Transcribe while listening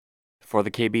For the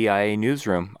KBIA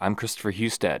Newsroom, I'm Christopher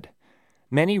Husted.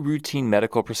 Many routine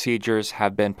medical procedures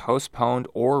have been postponed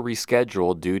or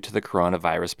rescheduled due to the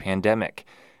coronavirus pandemic.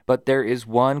 But there is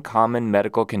one common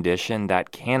medical condition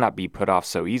that cannot be put off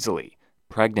so easily: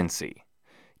 pregnancy.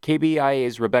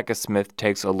 KBIA's Rebecca Smith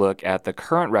takes a look at the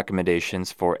current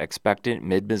recommendations for expectant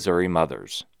mid-Missouri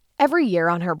mothers. Every year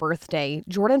on her birthday,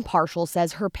 Jordan Parshall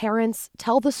says her parents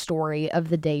tell the story of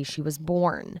the day she was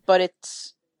born. But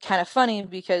it's kind of funny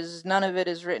because none of it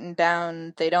is written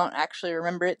down. They don't actually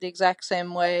remember it the exact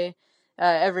same way.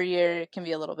 Every year it can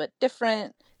be a little bit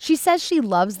different. She says she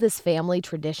loves this family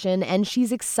tradition and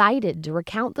she's excited to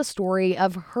recount the story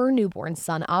of her newborn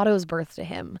son Otto's birth to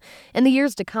him in the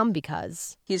years to come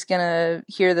because he's going to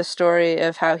hear the story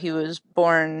of how he was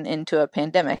born into a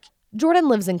pandemic. Jordan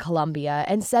lives in Columbia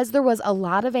and says there was a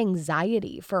lot of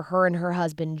anxiety for her and her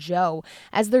husband, Joe,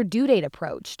 as their due date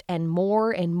approached and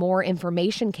more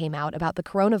information came out about the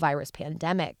coronavirus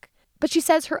pandemic. But she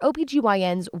says her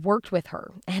OBGYNs worked with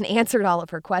her and answered all of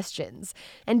her questions,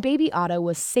 and baby Otto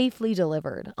was safely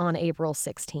delivered on April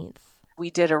 16th. We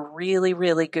did a really,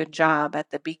 really good job at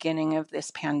the beginning of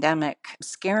this pandemic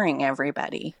scaring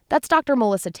everybody. That's Dr.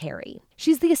 Melissa Terry.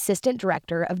 She's the Assistant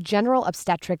Director of General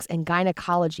Obstetrics and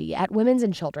Gynecology at Women's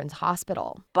and Children's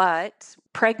Hospital. But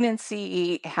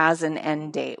pregnancy has an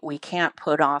end date. We can't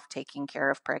put off taking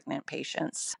care of pregnant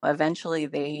patients. Eventually,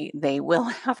 they will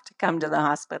have to come to the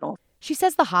hospital. She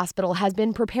says the hospital has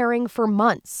been preparing for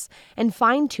months and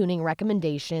fine-tuning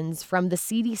recommendations from the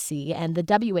CDC and the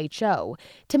WHO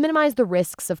to minimize the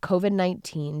risks of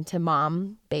COVID-19 to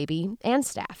mom, baby, and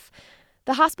staff.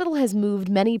 The hospital has moved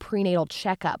many prenatal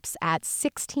checkups at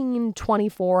 16,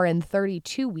 24, and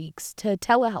 32 weeks to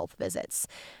telehealth visits,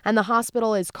 and the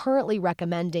hospital is currently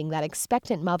recommending that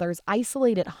expectant mothers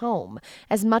isolate at home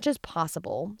as much as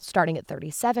possible, starting at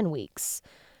 37 weeks.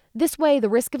 This way, the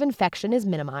risk of infection is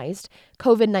minimized,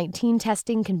 COVID-19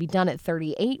 testing can be done at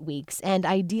 38 weeks, and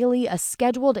ideally, a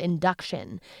scheduled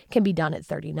induction can be done at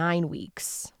 39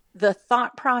 weeks. The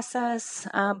thought process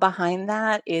behind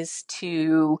that is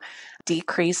to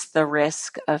decrease the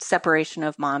risk of separation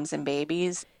of moms and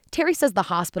babies. Terry says the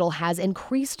hospital has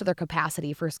increased their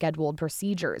capacity for scheduled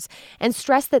procedures and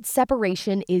stressed that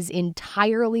separation is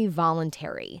entirely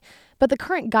voluntary. But the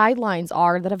current guidelines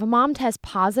are that if a mom tests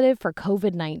positive for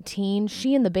COVID-19,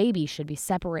 she and the baby should be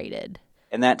separated.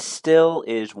 And that still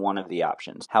is one of the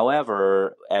options.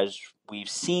 However, as we've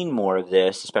seen more of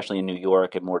this, especially in New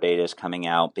York, and more data is coming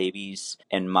out, babies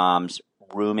and moms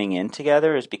rooming in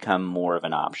together has become more of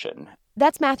an option.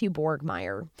 That's Matthew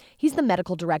Borgmeyer. He's the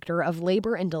medical director of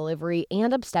labor and delivery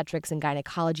and obstetrics and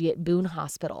gynecology at Boone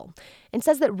Hospital, and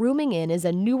says that rooming in is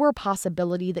a newer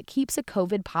possibility that keeps a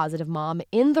COVID-positive mom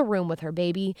in the room with her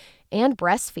baby and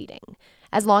breastfeeding,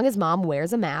 as long as mom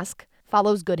wears a mask,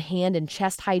 follows good hand and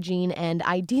chest hygiene, and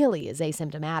ideally is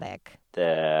asymptomatic.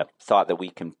 The thought that we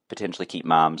can potentially keep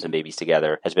moms and babies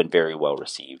together has been very well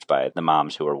received by the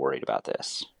moms who are worried about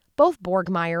this. Both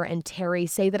Borgmeyer and Terry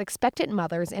say that expectant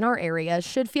mothers in our area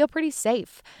should feel pretty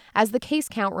safe as the case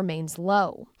count remains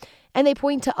low. And they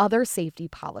point to other safety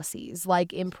policies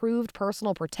like improved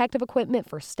personal protective equipment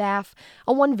for staff,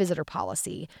 a one-visitor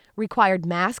policy, required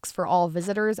masks for all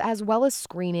visitors, as well as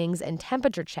screenings and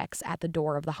temperature checks at the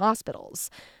door of the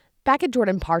hospitals. Back at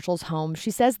Jordan Parshall's home,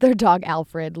 she says their dog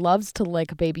Alfred loves to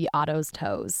lick baby Otto's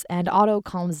toes, and Otto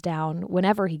calms down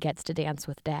whenever he gets to dance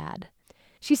with Dad.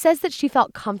 She says that she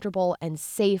felt comfortable and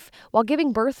safe while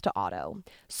giving birth to Otto,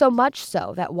 so much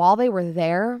so that while they were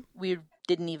there, we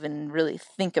didn't even really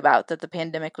think about that the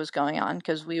pandemic was going on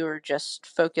because we were just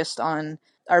focused on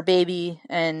our baby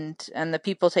and the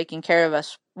people taking care of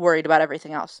us, worried about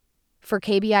everything else. For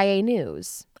KBIA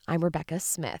News, I'm Rebecca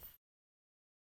Smith.